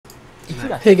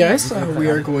Hey guys, we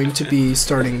are going to be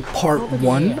starting part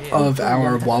 1 of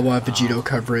our Wawa Vegito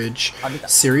coverage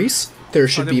series. There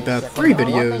should be about 3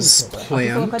 videos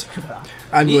planned.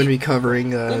 I'm going to be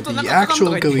covering the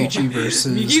actual Goichi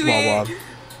versus Wawa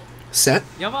set,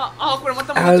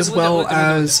 as well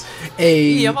as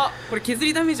a upload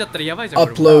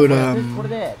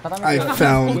I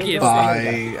found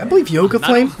by, I believe, Yoga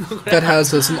Flame, that has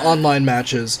some online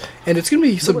matches, and it's going to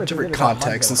be some different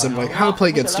context and some like how to play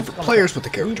against different players with the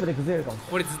character.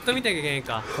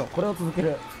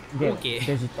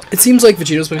 It seems like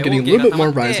Vegito's been getting a little bit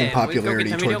more rise in popularity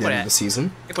toward the end of the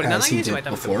season, as he did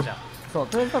before,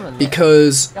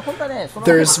 because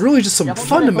there's really just some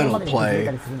fundamental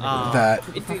play that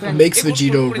makes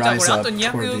Vegito rise up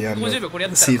toward the end of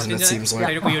the season, it seems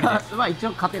like.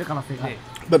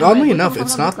 But oddly enough,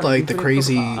 it's not like the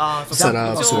crazy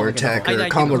setups or tech or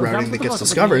combo routing that gets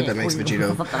discovered that makes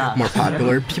Vegito more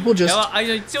popular. People just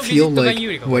feel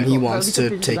like when he wants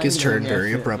to take his turn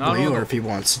very abruptly, or if he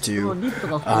wants to do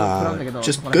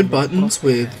just good buttons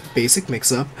with basic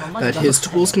mix-up, that his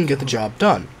tools can get the job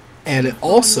done. And it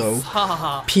also,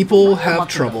 people have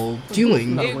trouble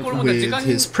dealing with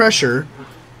his pressure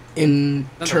in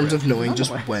terms of knowing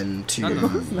just when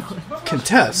to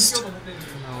contest.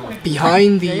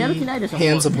 Behind the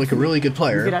hands of like a really good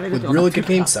player with really good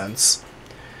game sense,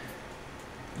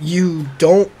 you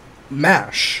don't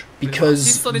mash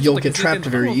because you'll get trapped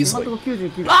very easily.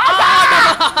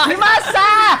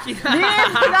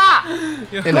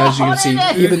 And as you can see,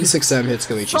 even 6M hits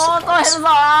Goichi sometimes.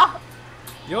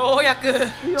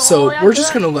 So we're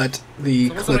just going to let the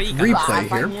clip replay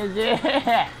here,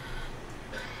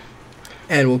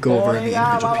 and we'll go over the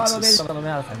individual pieces.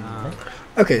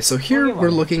 Okay, so here we're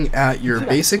looking at your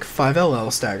basic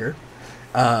 5LL stagger.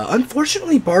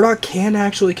 Unfortunately, Bardock can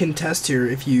actually contest here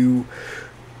if you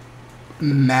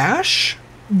mash,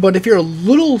 but if you're a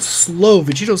little slow,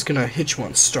 Vegito's going to hit you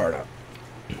on startup.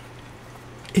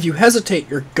 If you hesitate,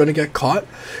 you're going to get caught,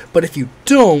 but if you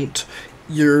don't,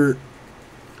 you're...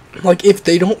 like, if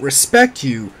they don't respect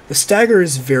you, the stagger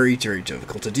is very, very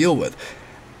difficult to deal with.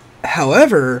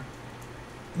 However,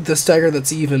 the stagger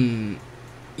that's even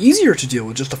easier to deal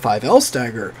with, just a 5L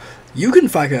stagger, you can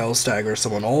 5L stagger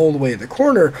someone all the way in the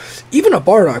corner. Even a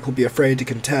Bardock will be afraid to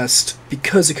contest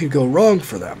because it could go wrong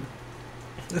for them.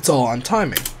 It's all on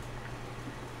timing.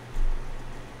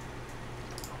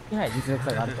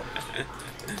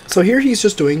 So here he's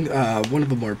just doing one of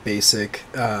the more basic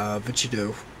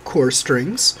Vegito core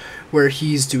strings, where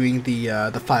he's doing the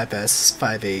 5S,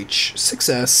 5H,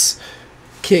 6S,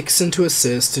 kicks into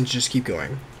assist, and just keep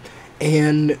going.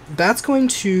 And that's going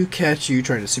to catch you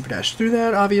trying to super dash through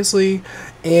that, obviously,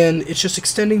 and it's just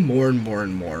extending more and more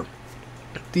and more.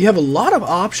 You have a lot of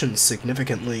options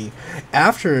significantly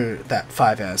after that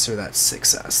 5S or that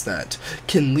 6S that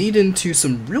can lead into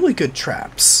some really good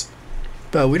traps.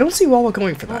 But we don't see Wawa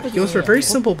going for that. He goes for a very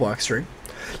simple block string.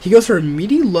 He goes for a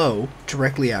meaty low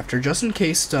directly after, just in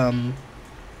case Goichi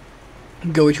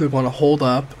would want to hold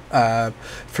up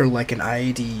for like an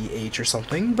IAD-H or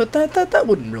something, but that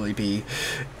wouldn't really be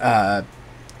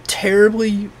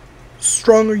terribly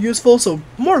strong or useful, so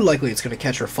more likely it's going to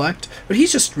catch reflect, but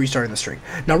he's just restarting the string.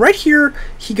 Now right here,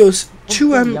 he goes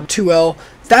 2M, 2L,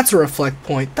 that's a reflect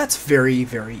point, that's very,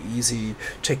 very easy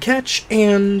to catch,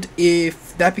 and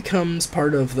if that becomes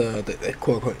part of the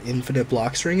quote-unquote infinite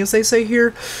block string, as they say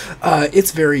here, it's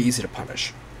very easy to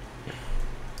punish.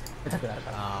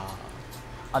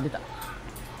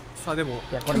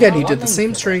 Again, he did the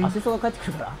same string,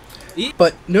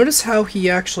 but notice how he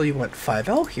actually went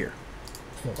 5L here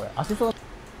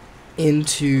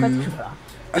into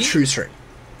a true string.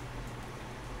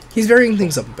 He's varying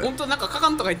things up a bit.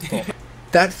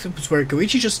 That was where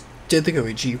Goichi just did the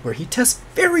Goichi, where he tests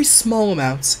very small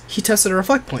amounts. He tested a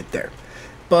reflect point there,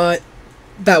 but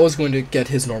that was going to get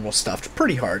his normal stuffed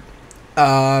pretty hard.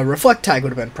 Reflect tag would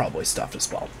have been probably stuffed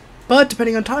as well, but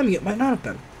depending on timing, it might not have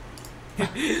been.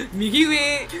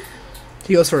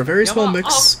 He goes for a very small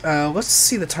mix. Let's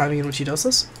see the timing in which he does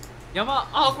this.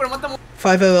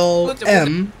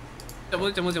 5LM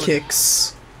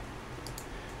kicks.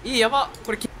 Okay.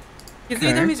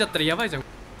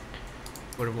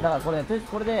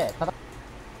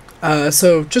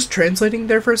 So just translating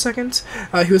there for a second,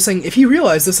 he was saying if he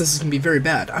realized this is going to be very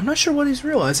bad. I'm not sure what he's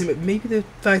realizing, but maybe the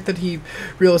fact that he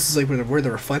realizes like where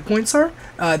the reflect points are,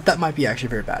 that might be actually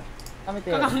very bad. But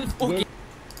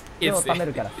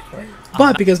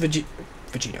because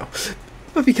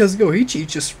Goichi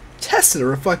just tested a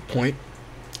reflect point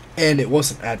and it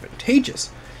wasn't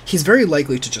advantageous, he's very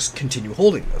likely to just continue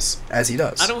holding this, as he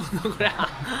does.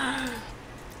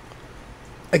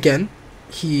 Again,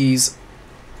 he's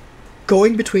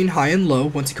going between high and low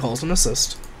once he calls an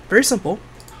assist. Very simple.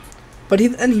 But he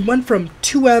went from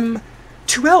 2M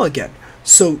to L again.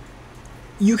 So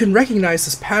you can recognize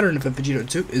this pattern if a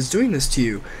Vegito is doing this to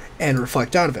you and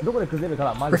reflect out of it.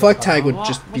 Reflect tag would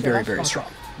just be very, very strong.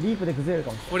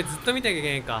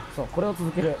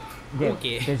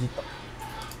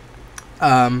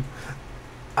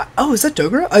 Oh, is that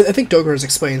Dogura? I think Dogura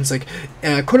explains, like,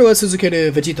 Koro wa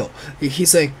suzukeru Vegito. He's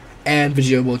saying, and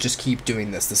Vegito will just keep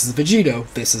doing this. This is Vegito.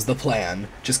 This is the plan.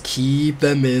 Just keep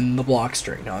them in the block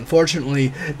string. Now,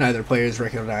 unfortunately, neither player is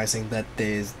recognizing that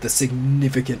there's the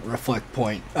significant reflect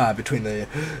point between the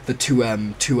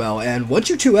 2M, 2L, and once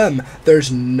you 2M,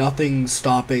 there's nothing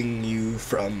stopping you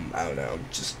from, I don't know,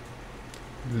 just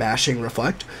mashing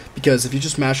reflect, because if you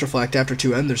just mash reflect after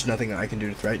 2M, there's nothing I can do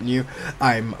to threaten you.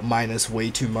 I'm minus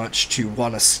way too much to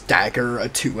want to stagger a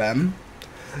 2M,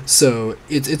 so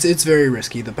it's very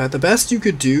risky. The best you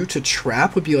could do to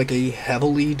trap would be like a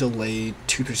heavily delayed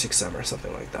 2-3-6M or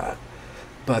something like that,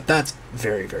 but that's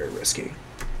very, very risky.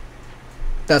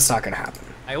 That's not gonna happen.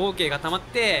 OK が溜まっ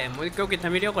てもう一回 OK 貯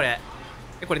めるよこれ。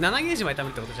これ7ゲージまで貯め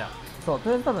るってことじゃん。そう、と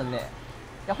りあえず多分ね、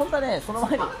いや本当はねその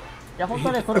前に。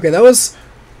Okay, that was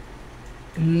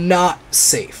not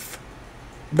safe.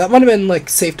 That might have been like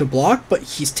safe to block, but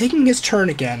he's taking his turn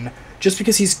again just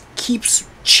because he keeps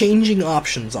changing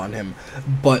options on him.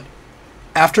 But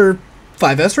after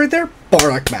 5S right there,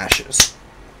 Bardock mashes.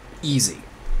 Easy.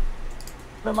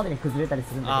 This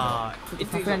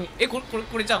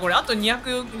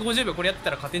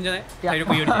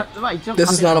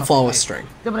is not a flawless string.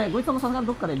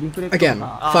 Again,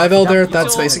 5L there,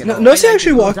 that's basic. Notice he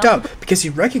actually walked out because he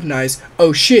recognized,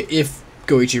 oh shit, if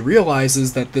Goichi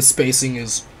realizes that this spacing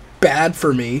is bad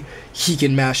for me, he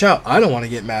can mash out. I don't want to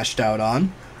get mashed out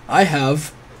on. I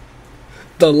have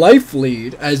the life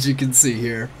lead, as you can see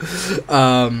here.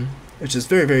 Which is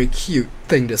very, very cute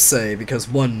thing to say, because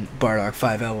one Bardock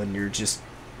 5L and you're just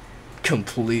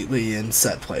completely in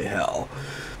set play hell.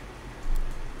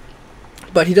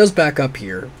 But he does back up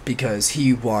here because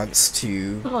he wants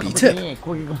to be tip.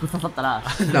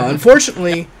 Now,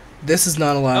 unfortunately, this is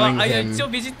not allowing him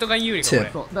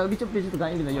tip.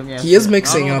 He is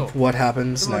mixing up what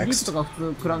happens next.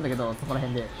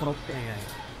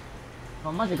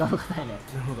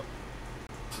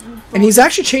 And he's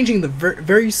actually changing the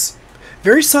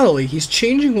very subtly, he's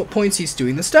changing what points he's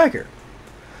doing the stagger.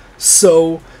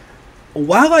 So,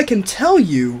 while I can tell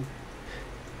you,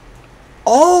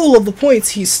 all of the points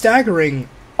he's staggering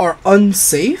are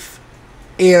unsafe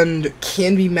and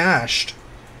can be mashed.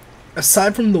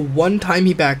 Aside from the one time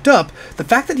he backed up, the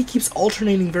fact that he keeps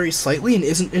alternating very slightly and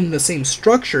isn't in the same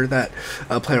structure that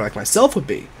a player like myself would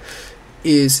be,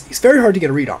 is very hard to get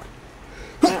a read on.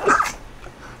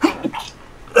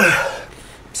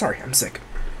 Sorry, I'm sick.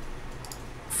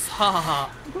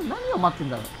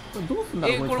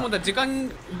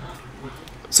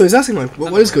 So he's asking, like,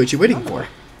 what is Goichi waiting for?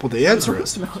 Well, the answer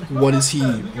is, what is he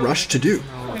rushed to do?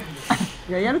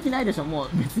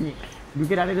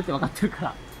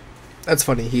 That's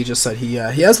funny, he just said he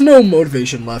has no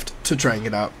motivation left to trying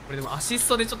it out.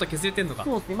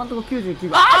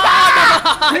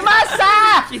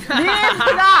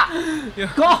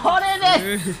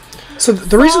 So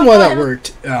the reason why that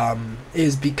worked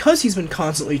is because he's been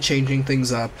constantly changing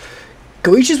things up.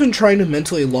 Goichi's been trying to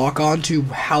mentally lock on to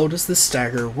how does this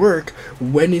stagger work,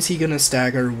 when is he going to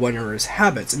stagger, what are his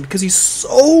habits, and because he's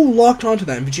so locked onto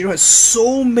that, and Vegito has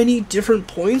so many different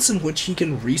points in which he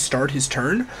can restart his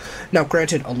turn. Now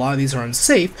granted, a lot of these are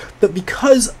unsafe, but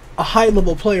because a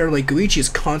high-level player like Goichi is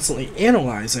constantly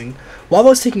analyzing,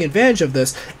 Wawa's taking advantage of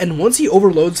this, and once he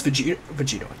overloads Vegito,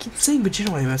 I keep saying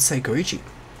Vegito, I must say Goichi.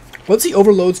 Once he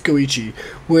overloads Goichi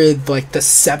with like the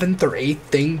 7th or 8th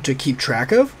thing to keep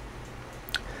track of,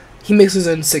 he mixes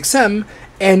in 6M,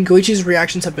 and Goichi's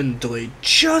reactions have been delayed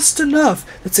just enough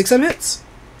that 6M hits.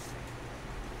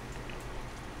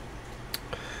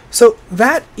 So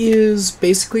that is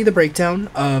basically the breakdown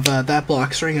of that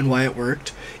block string and why it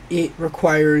worked. It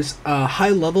requires a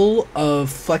high level of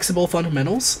flexible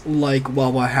fundamentals like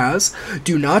Wawa has.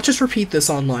 Do not just repeat this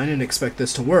online and expect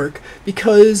this to work,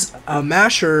 because a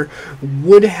masher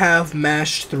would have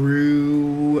mashed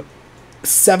through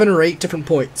 7 or 8 different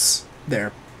points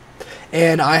there.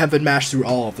 And I have been mashed through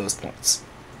all of those points.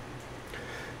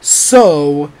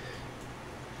 So,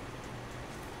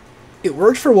 it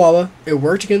worked for Wawa, it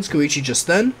worked against Goichi just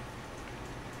then.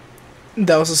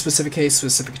 That was a specific case,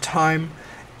 specific time,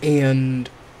 and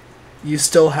you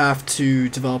still have to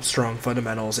develop strong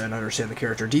fundamentals and understand the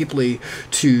character deeply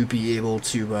to be able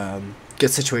to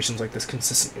get situations like this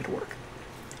consistently to work.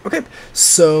 Okay,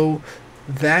 so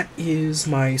that is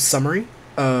my summary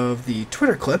of the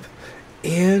Twitter clip,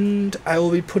 and I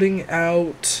will be putting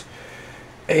out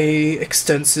a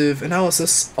extensive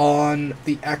analysis on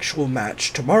the actual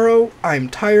match tomorrow. I'm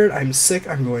tired, I'm sick,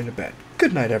 I'm going to bed.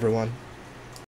 Good night, everyone.